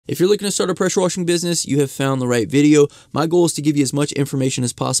If you're looking to start a pressure washing business, you have found the right video. My goal is to give you as much information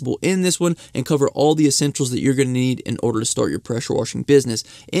as possible in this one and cover all the essentials that you're going to need in order to start your pressure washing business.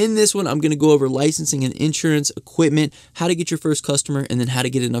 In this one, I'm going to go over licensing and insurance, equipment, how to get your first customer, and then how to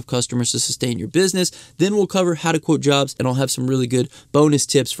get enough customers to sustain your business. Then we'll cover how to quote jobs, and I'll have some really good bonus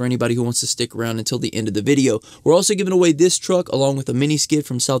tips for anybody who wants to stick around until the end of the video. We're also giving away this truck along with a mini skid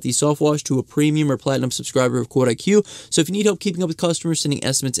from Southeast Soft Wash to a premium or platinum subscriber of Quote IQ. So if you need help keeping up with customers, sending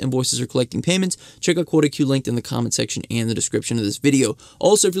estimates, invoices, or collecting payments, check out Quote IQ linked in the comment section and the description of this video.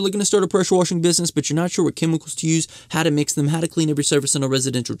 Also, if you're looking to start a pressure washing business but you're not sure what chemicals to use, how to mix them, how to clean every surface on a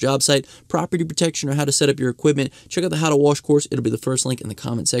residential job site, property protection, or how to set up your equipment, check out the How to Wash course. It'll be the first link in the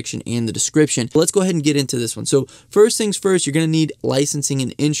comment section and the description. Let's go ahead and get into this one. So first things first, you're going to need licensing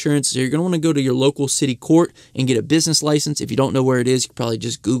and insurance. So you're going to want to go to your local city court and get a business license. If you don't know where it is, you can probably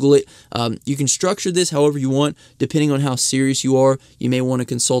just Google it. You can structure this however you want, depending on how serious you are. You may want to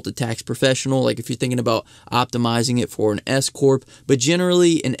consult a tax professional, like if you're thinking about optimizing it for an S Corp. But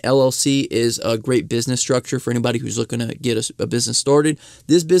generally, an LLC is a great business structure for anybody who's looking to get a business started.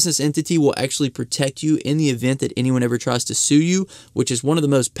 This business entity will actually protect you in the event that anyone ever tries to sue you, which is one of the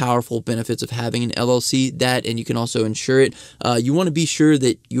most powerful benefits of having an LLC. That, and you can also insure it. You want to be sure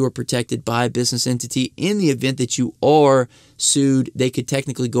that you are protected by a business entity. In the event that you are sued, they could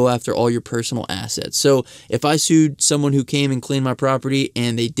technically go after all your personal assets. So if I sued someone who came and cleaned my property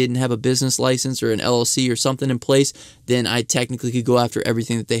and they didn't have a business license or an LLC or something in place, then I technically could go after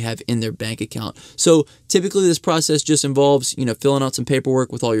everything that they have in their bank account. So typically this process just involves, filling out some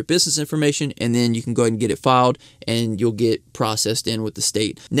paperwork with all your business information, and then you can go ahead and get it filed and you'll get processed in with the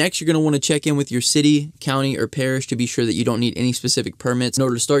state. Next, you're going to want to check in with your city, county, or parish to be sure that you don't need any specific permits in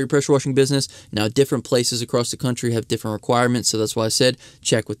order to start your pressure washing business. Now, different places across the country have different requirements, so that's why I said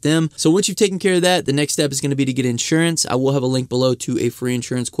check with them. So once you've taken care of that, the next step is going to be to get insurance. I will have a link below to a free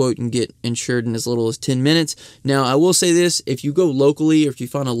insurance quote. You can get insured in as little as 10 minutes. Now, I will say this, if you go locally or if you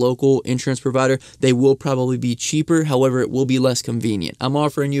find a local insurance provider, they will probably be cheaper. However, it will be less convenient. I'm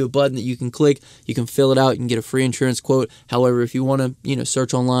offering you a button that you can click, you can fill it out, you can get a free insurance quote. However, if you want to,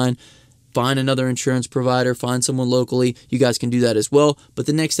 search online, find another insurance provider, find someone locally, you guys can do that as well. But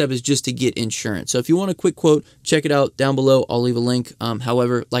the next step is just to get insurance. So if you want a quick quote, check it out down below. I'll leave a link.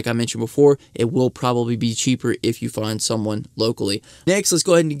 However, like I mentioned before, it will probably be cheaper if you find someone locally. Next, let's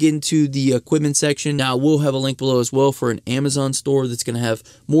go ahead and get into the equipment section. Now, we'll have a link below as well for an Amazon store that's going to have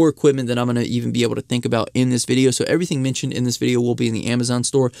more equipment than I'm going to even be able to think about in this video. So everything mentioned in this video will be in the Amazon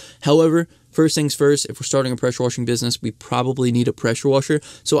store. However, first things first, if we're starting a pressure washing business, we probably need a pressure washer.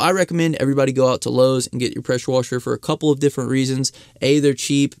 So I recommend everybody go out to Lowe's and get your pressure washer for a couple of different reasons. A, they're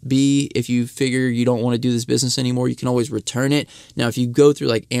cheap. B, if you figure you don't want to do this business anymore, you can always return it. Now, if you go through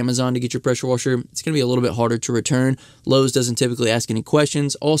like Amazon to get your pressure washer, it's going to be a little bit harder to return. Lowe's doesn't typically ask any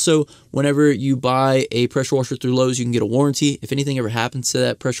questions. Also, whenever you buy a pressure washer through Lowe's, you can get a warranty. If anything ever happens to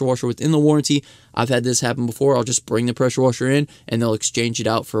that pressure washer within the warranty, I've had this happen before. I'll just bring the pressure washer in and they'll exchange it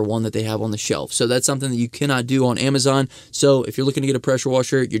out for one that they have on the shelf. So that's something that you cannot do on Amazon. So if you're looking to get a pressure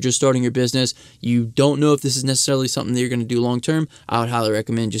washer, you're just starting your business, you don't know if this is necessarily something that you're going to do long term, I would highly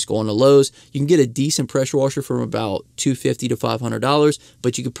recommend just going to Lowe's. You can get a decent pressure washer from about $250 to $500,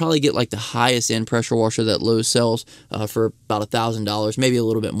 but you could probably get like the highest end pressure washer that Lowe's sells for about $1,000, maybe a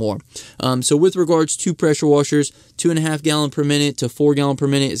little bit more. So with regards to pressure washers, 2.5 gallon per minute to 4 gallon per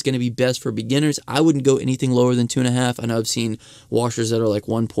minute is going to be best for beginners. I wouldn't go anything lower than 2.5. I know I've seen washers that are like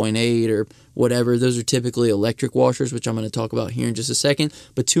 1.8 or whatever. Those are typically electric washers, which I'm going to talk about here in just a second.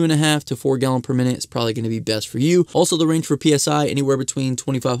 But 2.5 to 4 gallon per minute is probably going to be best for you. Also, the range for PSI, anywhere between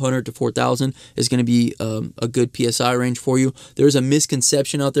 2,500 to 4,000 is going to be a good PSI range for you. There's a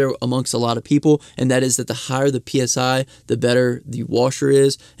misconception out there amongst a lot of people, and that is that the higher the PSI, the better the washer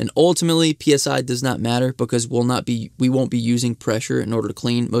is. And ultimately, PSI does not matter because we won't be using pressure in order to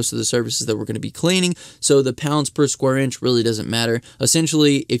clean most of the surfaces that we're going to be cleaning. So the pounds per square inch really doesn't matter.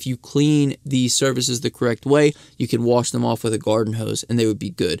 Essentially, if you clean these surfaces the correct way, you can wash them off with a garden hose and they would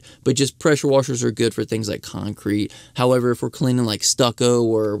be good. But just pressure washers are good for things like concrete. However, if we're cleaning like stucco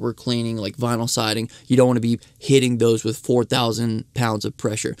or we're cleaning like vinyl siding, you don't want to be hitting those with 4,000 pounds of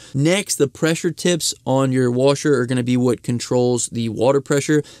pressure. Next, the pressure tips on your washer are going to be what controls the water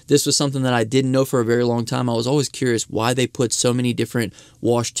pressure. This was something that I didn't know for a very long time. I was always curious why they put so many different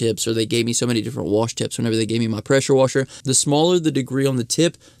wash tips, or they gave me so many different wash tips whenever they gave me my pressure washer. The smaller the degree on the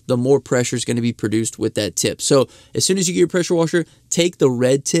tip, the more pressure is going to be produced with that tip. So as soon as you get your pressure washer, take the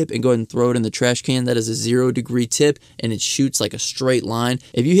red tip and go ahead and throw it in the trash can. That is a 0-degree tip and it shoots like a straight line.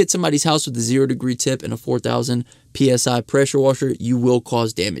 If you hit somebody's house with a 0-degree tip and a 4,000 PSI pressure washer, you will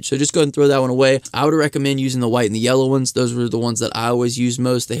cause damage. So just go ahead and throw that one away. I would recommend using the white and the yellow ones. Those were the ones that I always use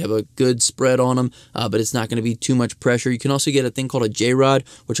most. They have a good spread on them, but it's not going to be too much pressure. You can also get a thing called a J-Rod,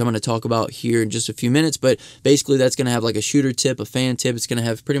 which I'm going to talk about here in just a few minutes, but basically that's going to have like a shooter tip, a fan tip. It's going to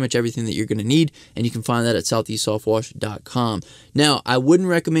have pretty much everything that you're going to need, and you can find that at southeastsoftwash.com. Now, I wouldn't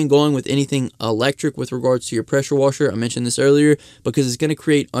recommend going with anything electric with regards to your pressure washer. I mentioned this earlier because it's going to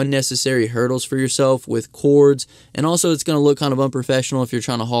create unnecessary hurdles for yourself with cords, and also it's going to look kind of unprofessional if you're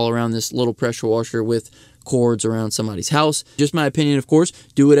trying to haul around this little pressure washer with cords around somebody's house. Just my opinion, of course.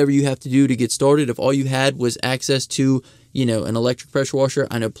 Do whatever you have to do to get started. If all you had was access to, you know, an electric pressure washer,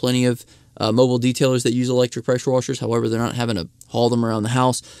 I know plenty of mobile detailers that use electric pressure washers. However, they're not having to haul them around the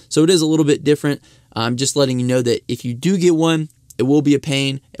house, so it is a little bit different. I'm just letting you know that if you do get one, it will be a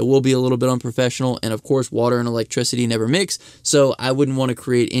pain, it will be a little bit unprofessional, and of course water and electricity never mix, so I wouldn't want to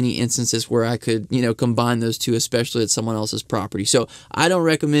create any instances where I could, you know, combine those two, especially at someone else's property. So I don't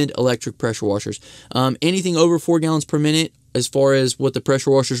recommend electric pressure washers. Anything over 4 gallons per minute, as far as what the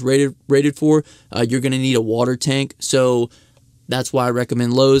pressure washer is rated for, you're going to need a water tank. So that's why I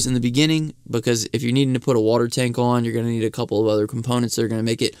recommend Lowe's in the beginning, because if you're needing to put a water tank on, you're going to need a couple of other components that are going to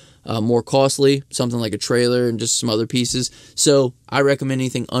make it more costly, something like a trailer and just some other pieces. So I recommend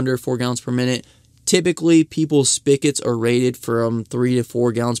anything under 4 gallons per minute. Typically, people's spigots are rated from 3 to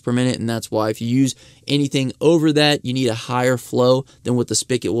 4 gallons per minute, and that's why if you use anything over that, you need a higher flow than what the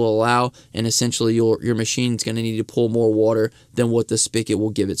spigot will allow, and essentially your machine's going to need to pull more water than what the spigot will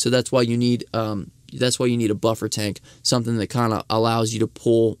give it. So that's why you need a buffer tank, something that kind of allows you to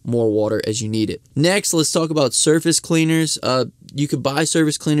pull more water as you need it. Next, let's talk about surface cleaners. You could buy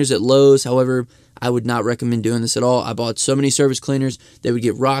surface cleaners at Lowe's. However, I would not recommend doing this at all. I bought so many surface cleaners. They would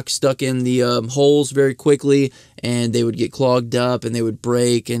get rocks stuck in the holes very quickly, and they would get clogged up, and they would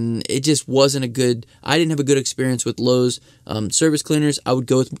break, and it just wasn't I didn't have a good experience with Lowe's surface cleaners. I would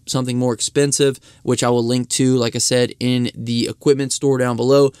go with something more expensive, which I will link to, like I said, in the equipment store down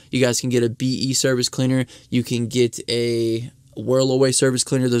below. You guys can get a BE surface cleaner. You can get a Whirlaway surface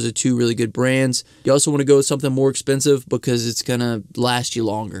cleaner. Those are two really good brands. You also want to go with something more expensive because it's gonna last you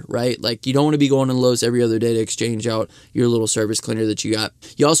longer, right? Like, you don't want to be going to Lowe's every other day to exchange out your little surface cleaner that you got.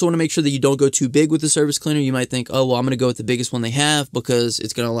 You also want to make sure that you don't go too big with the surface cleaner. You might think, oh well, I'm gonna go with the biggest one they have because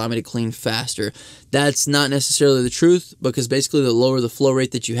it's gonna allow me to clean faster. That's not necessarily the truth, because basically the lower the flow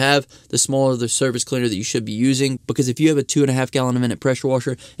rate that you have, the smaller the surface cleaner that you should be using. Because if you have a 2.5 gallon a minute pressure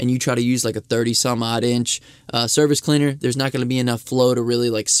washer and you try to use like a 30 some odd inch surface cleaner, there's not going to be enough flow to really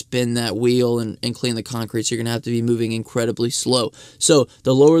like spin that wheel and clean the concrete. So you're going to have to be moving incredibly slow. So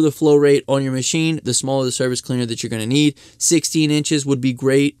the lower the flow rate on your machine, the smaller the surface cleaner that you're going to need. 16 inches would be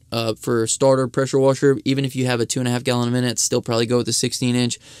great for a starter pressure washer. Even if you have a 2.5 gallon a minute, still probably go with the 16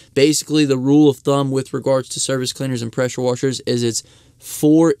 inch. Basically, the rule of thumb with regards to surface cleaners and pressure washers is it's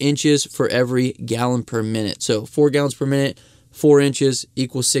 4 inches for every gallon per minute. So 4 gallons per minute, 4 inches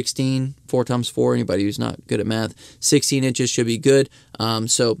equals 16. 4 times 4, anybody who's not good at math, 16 inches should be good.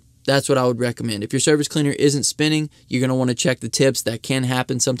 So that's what I would recommend. If your surface cleaner isn't spinning, you're going to want to check the tips. That can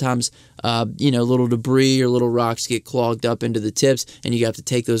happen sometimes. Little debris or little rocks get clogged up into the tips, and you have to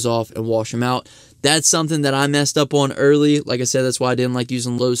take those off and wash them out. That's something that I messed up on early. Like I said, that's why I didn't like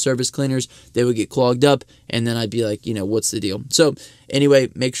using Lowe's surface cleaners. They would get clogged up, and then I'd be like, what's the deal? So anyway,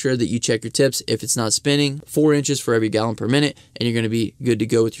 make sure that you check your tips. If it's not spinning, 4 inches for every gallon per minute, and you're going to be good to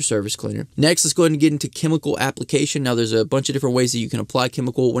go with your surface cleaner. Next, let's go ahead and get into chemical application. Now, there's a bunch of different ways that you can apply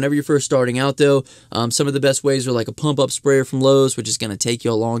chemical. Whenever you're first starting out, though, some of the best ways are like a pump-up sprayer from Lowe's, which is going to take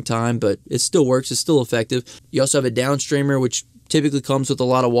you a long time, but it still works. It's still effective. You also have a downstreamer, which typically comes with a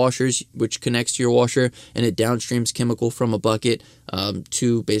lot of washers, which connects to your washer, and it downstreams chemical from a bucket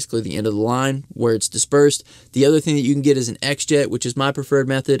to basically the end of the line where it's dispersed. The other thing that you can get is an X-Jet, which is my preferred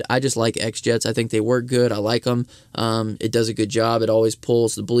method. I just like X-Jets. I think they work good. I like them. It does a good job. It always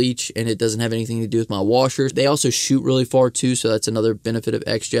pulls the bleach, and it doesn't have anything to do with my washers. They also shoot really far too, so that's another benefit of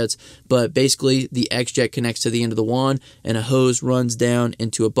X-Jets. But basically, the X-Jet connects to the end of the wand, and a hose runs down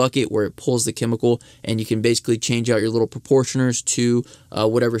into a bucket where it pulls the chemical, and you can basically change out your little proportioners to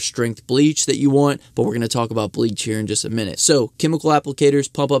whatever strength bleach that you want, but we're going to talk about bleach here in just a minute. So chemical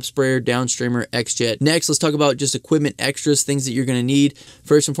applicators, pump-up sprayer, downstreamer, X-Jet. Next, let's talk about just equipment extras, things that you're going to need.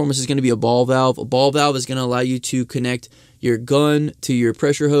 First and foremost is going to be a ball valve. A ball valve is going to allow you to connect your gun to your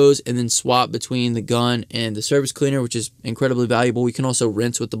pressure hose and then swap between the gun and the surface cleaner, which is incredibly valuable. We can also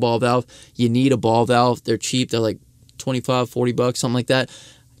rinse with the ball valve. You need a ball valve. They're cheap. They're like 25, 40 bucks, something like that.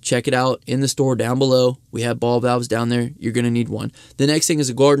 Check it out in the store down below. We have ball valves down there. You're going to need one. The next thing is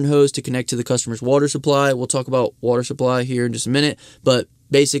a garden hose to connect to the customer's water supply. We'll talk about water supply here in just a minute, but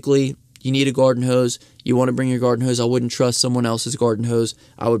basically you need a garden hose, you want to bring your garden hose. I wouldn't trust someone else's garden hose.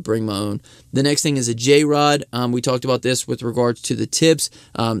 I would bring my own. The next thing is a J-rod. We talked about this with regards to the tips.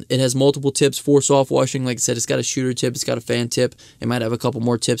 It has multiple tips for soft washing. Like I said, it's got a shooter tip, it's got a fan tip. It might have a couple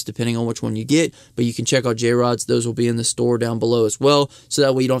more tips depending on which one you get, but you can check out J-rods. Those will be in the store down below as well, so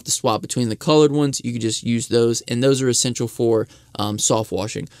that way you don't have to swap between the colored ones. You can just use those, and those are essential for soft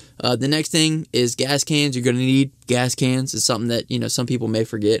washing. The next thing is gas cans. You're going to need gas cans. It's something that, some people may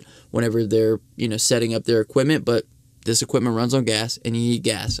forget whenever they're, setting up their equipment, but this equipment runs on gas, and you need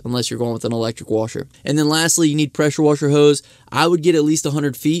gas unless you're going with an electric washer. And then lastly, you need pressure washer hose. I would get at least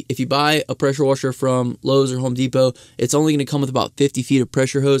 100 feet. If you buy a pressure washer from Lowe's or Home Depot, it's only going to come with about 50 feet of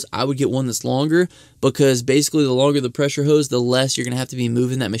pressure hose. I would get one that's longer, because basically the longer the pressure hose, the less you're going to have to be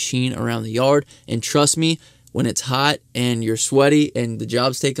moving that machine around the yard. And trust me, when it's hot and you're sweaty and the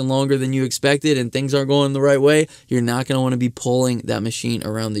job's taking longer than you expected and things aren't going the right way, you're not going to want to be pulling that machine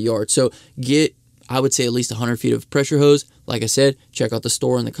around the yard. So get, I would say, at least 100 feet of pressure hose. Like I said, check out the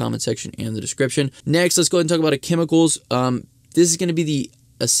store in the comment section and the description. Next, let's go ahead and talk about chemicals. This is going to be the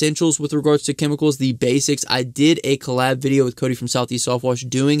essentials with regards to chemicals, the basics. I did a collab video with Cody from Southeast Soft Wash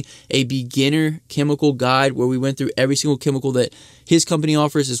doing a beginner chemical guide where we went through every single chemical that his company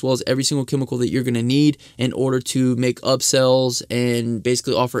offers, as well as every single chemical that you're going to need in order to make upsells and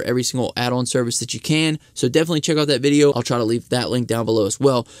basically offer every single add-on service that you can. So definitely check out that video. I'll try to leave that link down below as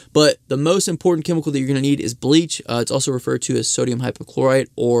well. But the most important chemical that you're going to need is bleach. It's also referred to as sodium hypochlorite,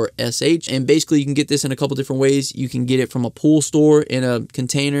 or SH. And basically you can get this in a couple different ways. You can get it from a pool store in a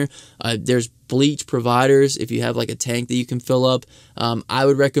container. There's bleach providers if you have like a tank that you can fill up. I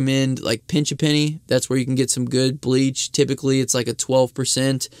would recommend like Pinch a Penny. That's where you can get some good bleach. Typically it's like a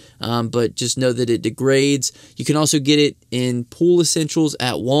 12%, but just know that it degrades. You can also get it in Pool Essentials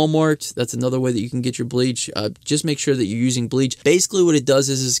at Walmart. That's another way that you can get your bleach. Just make sure that you're using bleach. Basically what it does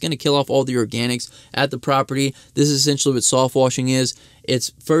is it's going to kill off all the organics at the property. This is essentially what soft washing is.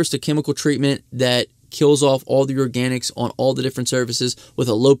 It's first a chemical treatment that kills off all the organics on all the different surfaces with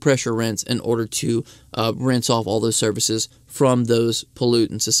a low pressure rinse in order to rinse off all those surfaces from those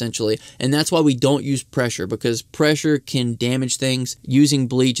pollutants, essentially. And that's why we don't use pressure, because pressure can damage things. Using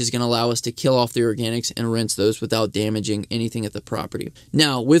bleach is going to allow us to kill off the organics and rinse those without damaging anything at the property.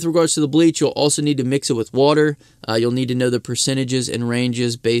 Now, with regards to the bleach, you'll also need to mix it with water. You'll need to know the percentages and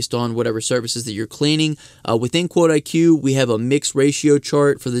ranges based on whatever surfaces that you're cleaning. Within Quote IQ, we have a mix ratio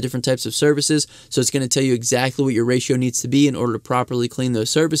chart for the different types of surfaces. So it's going to tell you exactly what your ratio needs to be in order to properly clean those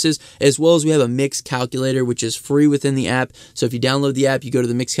surfaces, as well as we have a mix calculator, which is free within the app. So if you download the app, you go to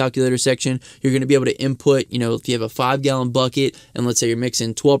the mix calculator section, you're going to be able to input, if you have a 5-gallon bucket and let's say you're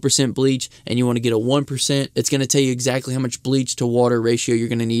mixing 12% bleach and you want to get a 1%, it's going to tell you exactly how much bleach to water ratio you're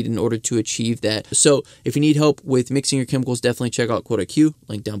going to need in order to achieve that. So if you need help with mixing your chemicals, definitely check out Quote IQ,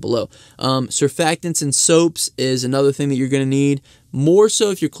 link down below. Surfactants and soaps is another thing that you're going to need. More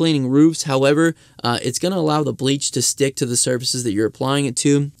so if you're cleaning roofs. However, it's going to allow the bleach to stick to the surfaces that you're applying it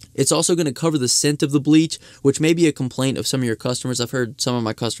to. It's also going to cover the scent of the bleach, which may be a complaint of some of your customers. I've heard some of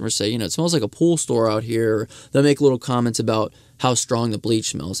my customers say, it smells like a pool store out here. Or they'll make little comments about how strong the bleach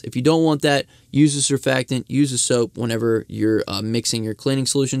smells. If you don't want that, use a surfactant, use a soap whenever you're mixing your cleaning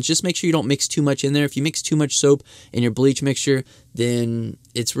solutions. Just make sure you don't mix too much in there. If you mix too much soap in your bleach mixture, then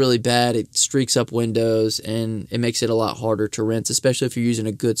it's really bad. It streaks up windows and it makes it a lot harder to rinse, especially if you're using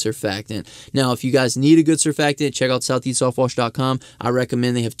a good surfactant. Now, if you guys need a good surfactant, check out SoutheastSoftWash.com. I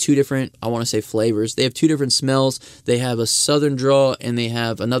recommend. They have two different, I want to say, flavors. They have two different smells. They have a Southern Draw and they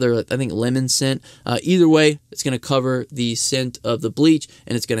have another, I think, lemon scent. Either way, it's going to cover the scent of the bleach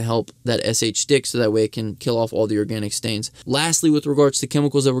and it's going to help that SH stick, so that way it can kill off all the organic stains. Lastly, with regards to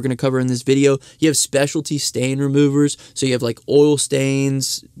chemicals that we're going to cover in this video, you have specialty stain removers. So you have like oil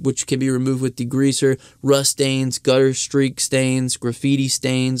stains, which can be removed with degreaser, rust stains, gutter streak stains, graffiti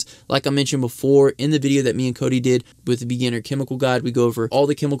stains. Like I mentioned before in the video that me and Cody did with the beginner chemical guide, we go over all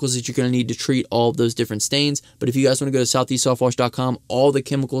the chemicals that you're going to need to treat all of those different stains. But if you guys want to go to SoutheastSoftWash.com, all the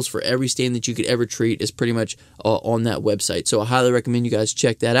chemicals for every stain that you could ever treat is pretty much on that website. So I highly recommend you guys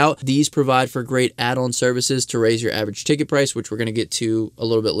check that out. These provide for great add-on services to raise your average ticket price, which we're going to get to a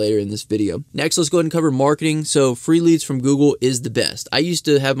little bit later in this video. Next, let's go ahead and cover marketing. So free leads from Google is the best. I used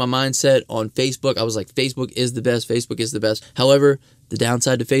to have my mindset on Facebook. I was like, Facebook is the best. Facebook is the best. However, The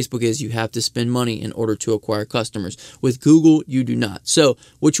downside to Facebook is you have to spend money in order to acquire customers. With Google, you do not. So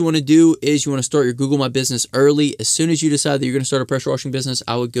what you want to do is you want to start your Google My Business early. As soon as you decide that you're going to start a pressure washing business,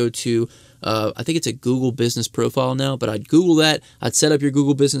 I would go to I think it's a Google business profile now, but I'd Google that. I'd set up your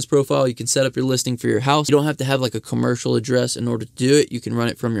Google business profile. You can set up your listing for your house. You don't have to have like a commercial address in order to do it. You can run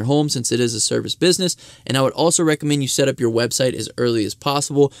it from your home since it is a service business. And I would also recommend you set up your website as early as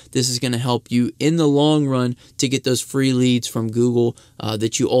possible. This is going to help you in the long run to get those free leads from Google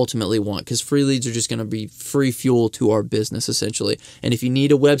that you ultimately want, because free leads are just going to be free fuel to our business essentially. And if you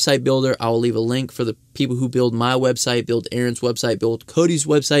need a website builder, I will leave a link for the people who build my website, build Aaron's website, build Cody's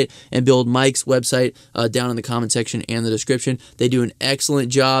website, and build Mike's website down in the comment section and the description. They do an excellent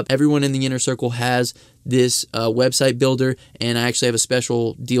job. Everyone in the inner circle has this website builder, and I actually have a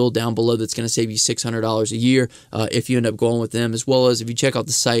special deal down below that's going to save you $600 a year if you end up going with them, as well as if you check out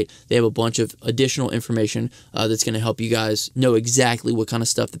the site, they have a bunch of additional information that's going to help you guys know exactly what kind of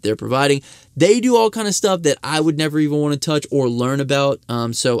stuff that they're providing. They do all kind of stuff that I would never even want to touch or learn about,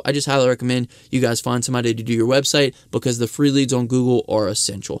 so I just highly recommend you guys find somebody to do your website, because the free leads on Google are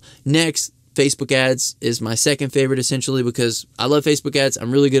essential. Next, Facebook ads is my second favorite essentially, because I love Facebook ads.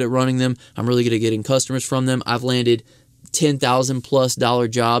 I'm really good at running them. I'm really good at getting customers from them. I've landed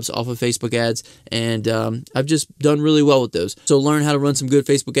 $10,000+ jobs off of Facebook ads, and I've just done really well with those. So learn how to run some good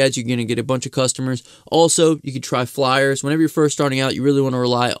Facebook ads. You're going to get a bunch of customers. Also, you could try flyers. Whenever you're first starting out, you really want to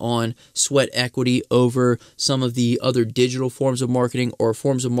rely on sweat equity over some of the other digital forms of marketing or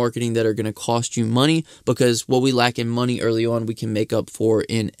forms of marketing that are going to cost you money, because what we lack in money early on, we can make up for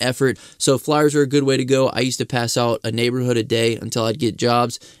in effort. So flyers are a good way to go. I used to pass out a neighborhood a day until I'd get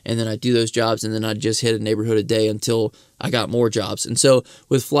jobs, and then I'd do those jobs, and then I'd just hit a neighborhood a day until I got more jobs. And so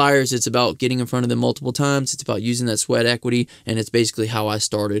with flyers, it's about getting in front of them multiple times. It's about using that sweat equity, and it's basically how I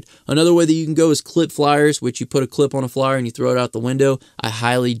started. Another way that you can go is clip flyers, which you put a clip on a flyer and you throw it out the window. I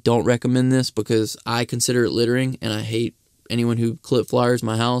highly don't recommend this because I consider it littering, and I hate anyone who clip flyers in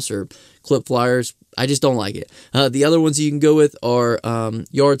my house or clip flyers. I just don't like it. The other ones you can go with are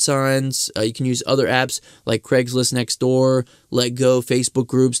yard signs. You can use other apps like Craigslist Nextdoor, Letgo, Facebook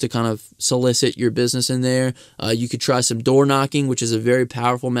groups to kind of solicit your business in there. You could try some door knocking, which is a very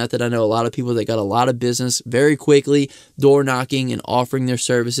powerful method. I know a lot of people that got a lot of business very quickly door knocking and offering their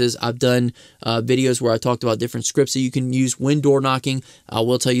services. I've done videos where I talked about different scripts that you can use when door knocking. I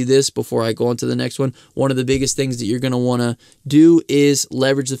will tell you this before I go on to the next one. One of the biggest things that you're going to want to do is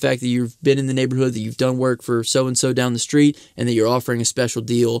leverage the fact that you've been in the neighborhood, that you've done work for so-and-so down the street, and that you're offering a special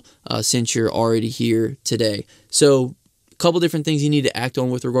deal since you're already here today. So couple different things you need to act on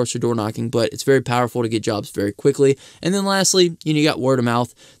with regards to door knocking, but it's very powerful to get jobs very quickly. And then lastly, you got word of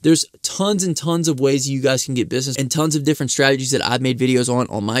mouth. There's tons and tons of ways you guys can get business and tons of different strategies that I've made videos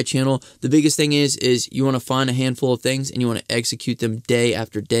on my channel. The biggest thing is you want to find a handful of things and you want to execute them day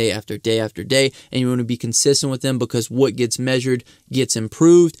after day after day after day, and you want to be consistent with them, because what gets measured gets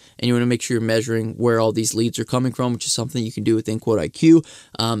improved, and you want to make sure you're measuring where all these leads are coming from, which is something you can do within Quote IQ.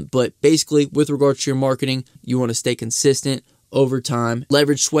 But basically, with regards to your marketing, you want to stay consistent over time.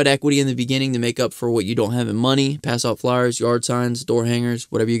 Leverage sweat equity in the beginning to make up for what you don't have in money. Pass out flyers, yard signs, door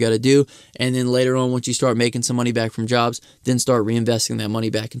hangers, whatever you got to do. And then later on, once you start making some money back from jobs, then start reinvesting that money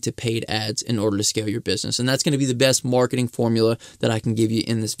back into paid ads in order to scale your business. And that's going to be the best marketing formula that I can give you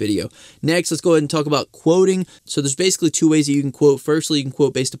in this video. Next, let's go ahead and talk about quoting. So there's basically two ways that you can quote. Firstly, you can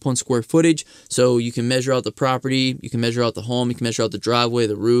quote based upon square footage. So you can measure out the property, you can measure out the home, you can measure out the driveway,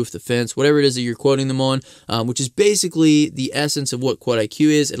 the roof, the fence, whatever it is that you're quoting them on, which is basically the essence of what Quote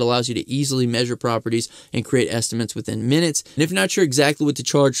IQ is. It allows you to easily measure properties and create estimates within minutes. And if you're not sure exactly what to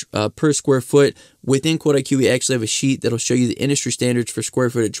charge per square foot, within Quote IQ, we actually have a sheet that'll show you the industry standards for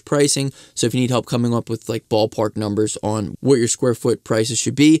square footage pricing. So if you need help coming up with like ballpark numbers on what your square foot prices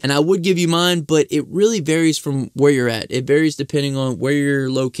should be, and I would give you mine, but it really varies from where you're at. It varies depending on where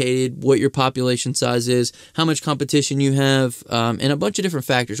you're located, what your population size is, how much competition you have, and a bunch of different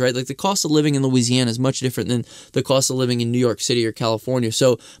factors, right? Like the cost of living in Louisiana is much different than the cost of living in New York City or California.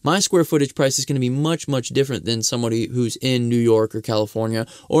 So my square footage price is going to be much, much different than somebody who's in New York or California,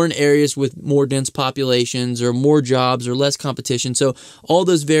 or in areas with more dense populations or more jobs or less competition. So all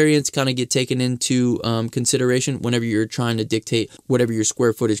those variants kind of get taken into consideration whenever you're trying to dictate whatever your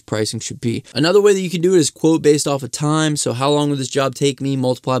square footage pricing should be. Another way that you can do it is quote based off of time. So how long will this job take me,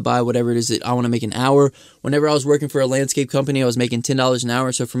 multiplied by whatever it is that I want to make an hour. Whenever I was working for a landscape company, I was making $10 an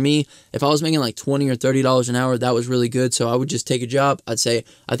hour. So for me, if I was making like $20 or $30 an hour, that was really good. So I would just take a job. I'd say,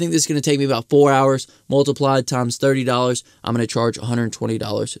 I think this is going to take me about 4 hours, multiplied times $30. I'm going to charge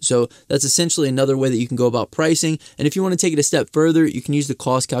 $120. So that's essentially enough another way that you can go about pricing. And if you want to take it a step further, you can use the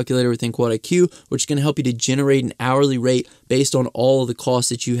cost calculator within QuoteIQ, which is going to help you to generate an hourly rate based on all of the costs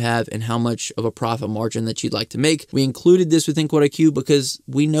that you have and how much of a profit margin that you'd like to make. We included this within QuoteIQ because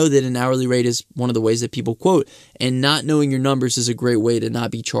we know that an hourly rate is one of the ways that people quote, and not knowing your numbers is a great way to not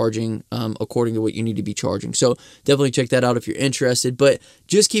be charging according to what you need to be charging. So definitely check that out if you're interested. But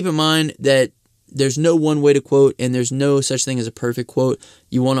just keep in mind that there's no one way to quote, and there's no such thing as a perfect quote.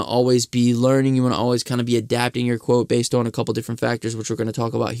 You want to always be learning. You want to always kind of be adapting your quote based on a couple different factors, which we're going to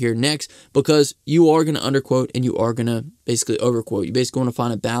talk about here next, because you are going to underquote and you are going to basically overquote. You basically want to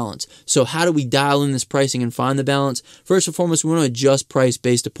find a balance. So how do we dial in this pricing and find the balance? First and foremost, we want to adjust price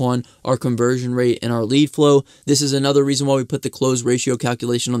based upon our conversion rate and our lead flow. This is another reason why we put the close ratio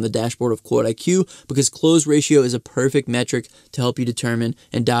calculation on the dashboard of QuoteIQ, because close ratio is a perfect metric to help you determine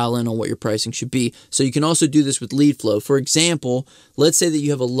and dial in on what your pricing should be. So you can also do this with lead flow. For example, let's say that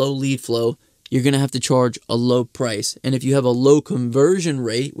you have a low lead flow, you're going to have to charge a low price. And if you have a low conversion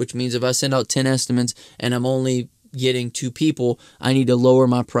rate, which means if I send out 10 estimates and I'm only getting 2 people, I need to lower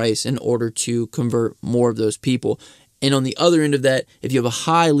my price in order to convert more of those people. And on the other end of that, if you have a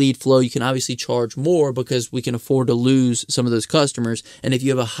high lead flow, you can obviously charge more because we can afford to lose some of those customers. And if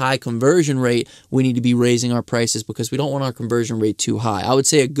you have a high conversion rate, we need to be raising our prices because we don't want our conversion rate too high. I would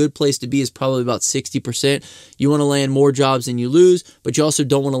say a good place to be is probably about 60%. You want to land more jobs than you lose, but you also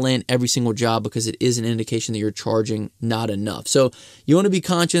don't want to land every single job because it is an indication that you're charging not enough. So you want to be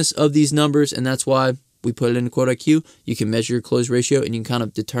conscious of these numbers, and that's why we put it into QuoteIQ. You can measure your close ratio and you can kind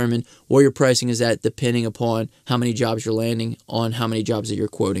of determine where your pricing is at depending upon how many jobs you're landing on how many jobs that you're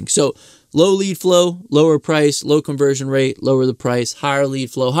quoting. So low lead flow, lower price, low conversion rate, lower the price, higher lead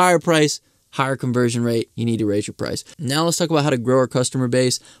flow, higher price, higher conversion rate, you need to raise your price. Now let's talk about how to grow our customer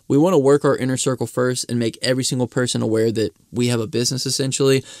base. We want to work our inner circle first and make every single person aware that we have a business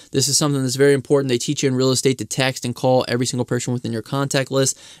essentially. This is something that's very important. They teach you in real estate to text and call every single person within your contact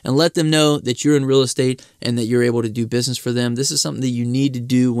list and let them know that you're in real estate and that you're able to do business for them. This is something that you need to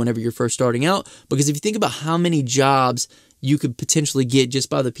do whenever you're first starting out, because if you think about how many jobs you could potentially get just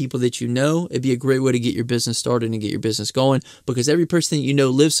by the people that you know, it'd be a great way to get your business started and get your business going, because every person that you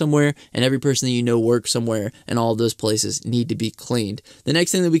know lives somewhere and every person that you know works somewhere, and all of those places need to be cleaned. The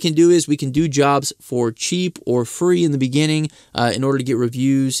next thing that we can do is we can do jobs for cheap or free in the beginning in order to get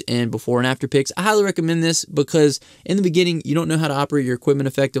reviews and before and after pics. I highly recommend this because in the beginning, you don't know how to operate your equipment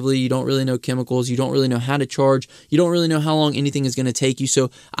effectively. You don't really know chemicals. You don't really know how to charge. You don't really know how long anything is going to take you.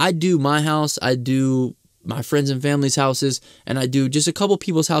 So I do my house. I do my friends and family's houses, and I do just a couple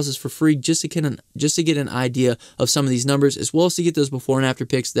people's houses for free just to get an idea of some of these numbers, as well as to get those before and after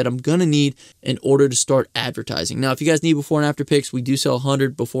pics that I'm gonna need in order to start advertising. Now, if you guys need before and after pics, we do sell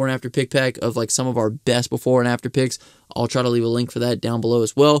 100 before and after pic pack of like some of our best before and after pics. I'll try to leave a link for that down below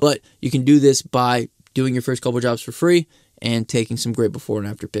as well, but you can do this by doing your first couple jobs for free and taking some great before and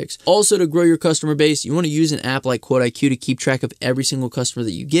after pics. Also, to grow your customer base, you want to use an app like QuoteIQ to keep track of every single customer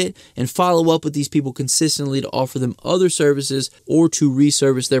that you get and follow up with these people consistently to offer them other services or to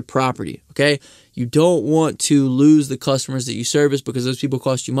reservice their property, okay? You don't want to lose the customers that you service because those people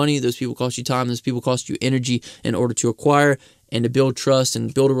cost you money, those people cost you time, those people cost you energy in order to acquire and to build trust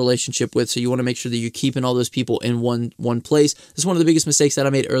and build a relationship with. So you want to make sure that you're keeping all those people in one place. This is one of the biggest mistakes that I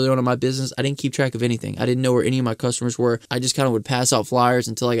made early on in my business. I didn't keep track of anything. I didn't know where any of my customers were. I just kind of would pass out flyers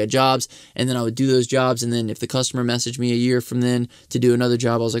until I got jobs, and then I would do those jobs, and then if the customer messaged me a year from then to do another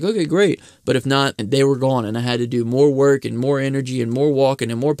job, I was like, okay, great. But if not, they were gone, and I had to do more work and more energy and more walking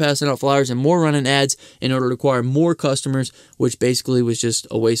and more passing out flyers and more running ads in order to acquire more customers, which basically was just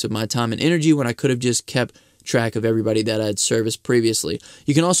a waste of my time and energy when I could have just kept track of everybody that I had serviced previously.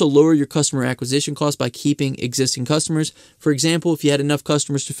 You can also lower your customer acquisition costs by keeping existing customers. For example, if you had enough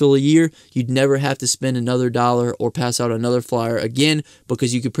customers to fill a year, you'd never have to spend another dollar or pass out another flyer again,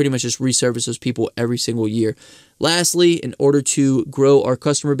 because you could pretty much just reservice those people every single year. Lastly, in order to grow our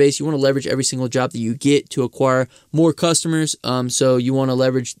customer base, you want to leverage every single job that you get to acquire more customers. So you want to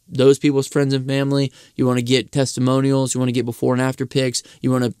leverage those people's friends and family. You want to get testimonials. You want to get before and after pics.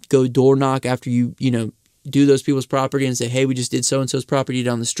 You want to go door knock after you do those people's property and say, hey, we just did so-and-so's property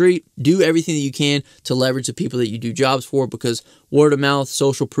down the street. Do everything that you can to leverage the people that you do jobs for, because word of mouth,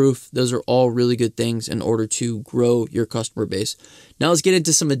 social proof, those are all really good things in order to grow your customer base. Now let's get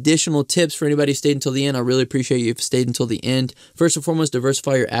into some additional tips for anybody who stayed until the end. I really appreciate you if you stayed until the end. First and foremost,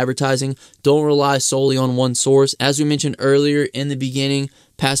 diversify your advertising. Don't rely solely on one source. As we mentioned earlier in the beginning,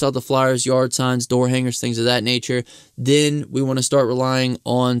 pass out the flyers, yard signs, door hangers, things of that nature. Then we want to start relying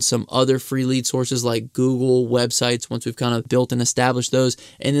on some other free lead sources like Google, websites, once we've kind of built and established those.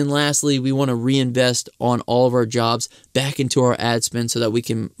 And then lastly, we want to reinvest on all of our jobs back into our ad spend so that we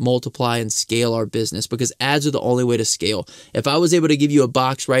can multiply and scale our business, because ads are the only way to scale. If I was able to give you a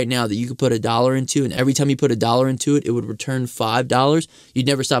box right now that you could put $1 into, and every time you put $1 into it, it would return $5, you'd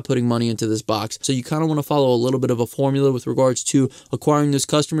never stop putting money into this box. So you kind of want to follow a little bit of a formula with regards to acquiring those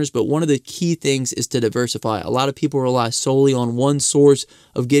customers, but one of the key things is to diversify. A lot of people rely solely on one source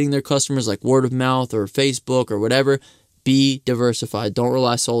of getting their customers, like word of mouth or Facebook or whatever. Be diversified. Don't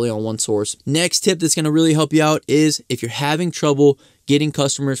rely solely on one source. Next tip that's going to really help you out is if you're having trouble getting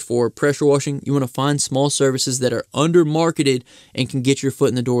customers for pressure washing, you want to find small services that are under marketed and can get your foot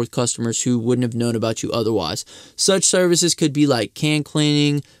in the door with customers who wouldn't have known about you otherwise. Such services could be like can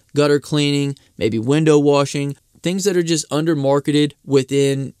cleaning, gutter cleaning, maybe window washing, things that are just under marketed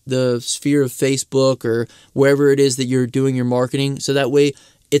within the sphere of Facebook or wherever it is that you're doing your marketing. So that way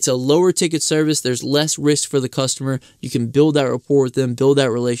it's a lower ticket service. There's less risk for the customer. You can build that rapport with them, build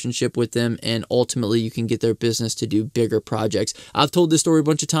that relationship with them, and ultimately you can get their business to do bigger projects. I've told this story a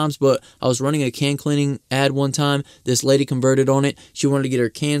bunch of times, but I was running a can cleaning ad one time. This lady converted on it. She wanted to get her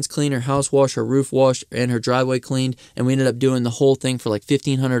cans cleaned, her house washed, her roof washed, and her driveway cleaned, and we ended up doing the whole thing for like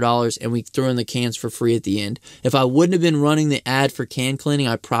 $1,500, and we threw in the cans for free at the end. If I wouldn't have been running the ad for can cleaning,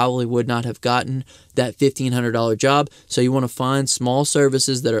 I probably would not have gotten that $1,500 job. So you want to find small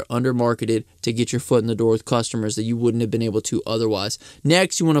services that are under marketed to get your foot in the door with customers that you wouldn't have been able to otherwise.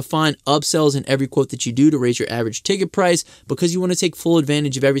 Next, you want to find upsells in every quote that you do to raise your average ticket price, because you want to take full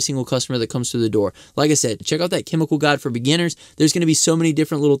advantage of every single customer that comes through the door. Like I said, check out that chemical guide for beginners. There's going to be so many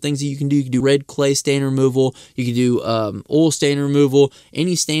different little things that you can do. You can do red clay stain removal. You can do oil stain removal.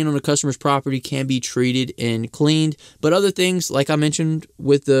 Any stain on a customer's property can be treated and cleaned. But other things, like I mentioned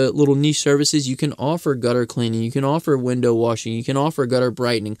with the little niche services, you can offer gutter cleaning, you can offer window washing, you can offer gutter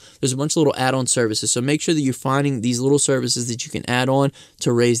brightening. There's a bunch of little add-on services. So make sure that you're finding these little services that you can add on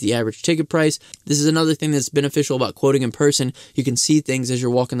to raise the average ticket price. This is another thing that's beneficial about quoting in person. You can see things as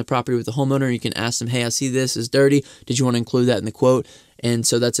you're walking the property with the homeowner. You can ask them, hey, I see this is dirty. Did you want to include that in the quote? And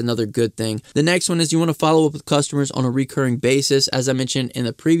so that's another good thing. The next one is you want to follow up with customers on a recurring basis. As I mentioned in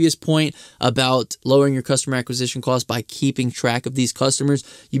the previous point about lowering your customer acquisition costs by keeping track of these customers,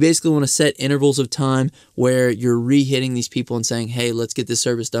 you basically want to set intervals of time where you're re-hitting these people and saying, hey, let's get this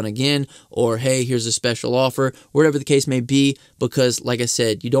service done again, or hey, here's a special offer, whatever the case may be, because like I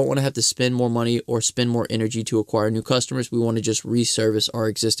said, you don't want to have to spend more money or spend more energy to acquire new customers. We want to just reservice our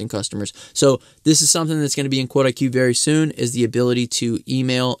existing customers. So this is something that's going to be in Quote IQ very soon, is the ability to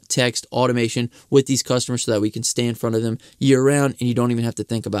email, text, automation with these customers so that we can stay in front of them year round and you don't even have to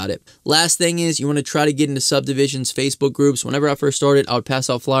think about it. Last thing is you want to try to get into subdivisions, Facebook groups. Whenever I first started, I would pass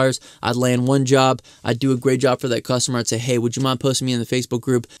out flyers. I'd land one job. I'd do a great job for that customer. I'd say, hey, would you mind posting me in the Facebook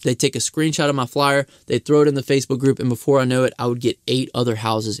group? They'd take a screenshot of my flyer. They'd throw it in the Facebook group. And before I know it, I would get 8 other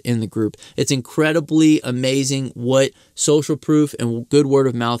houses in the group. It's incredibly amazing what social proof and good word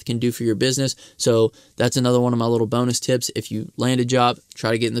of mouth can do for your business. So that's another one of my little bonus tips. If you land a job, try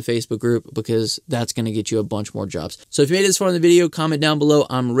to get in the Facebook group, because that's going to get you a bunch more jobs. So if you made it this far in the video, comment down below,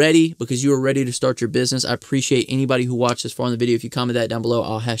 I'm ready, because you are ready to start your business. I appreciate anybody who watched this far in the video. If you comment that down below,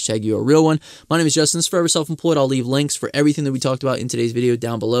 I'll hashtag you a real one. My name is Justin, this is Forever Self-Employed. I'll leave links for everything that we talked about in today's video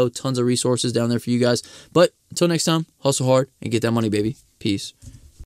down below. Tons of resources down there for you guys. But until next time, hustle hard and get that money, baby. Peace.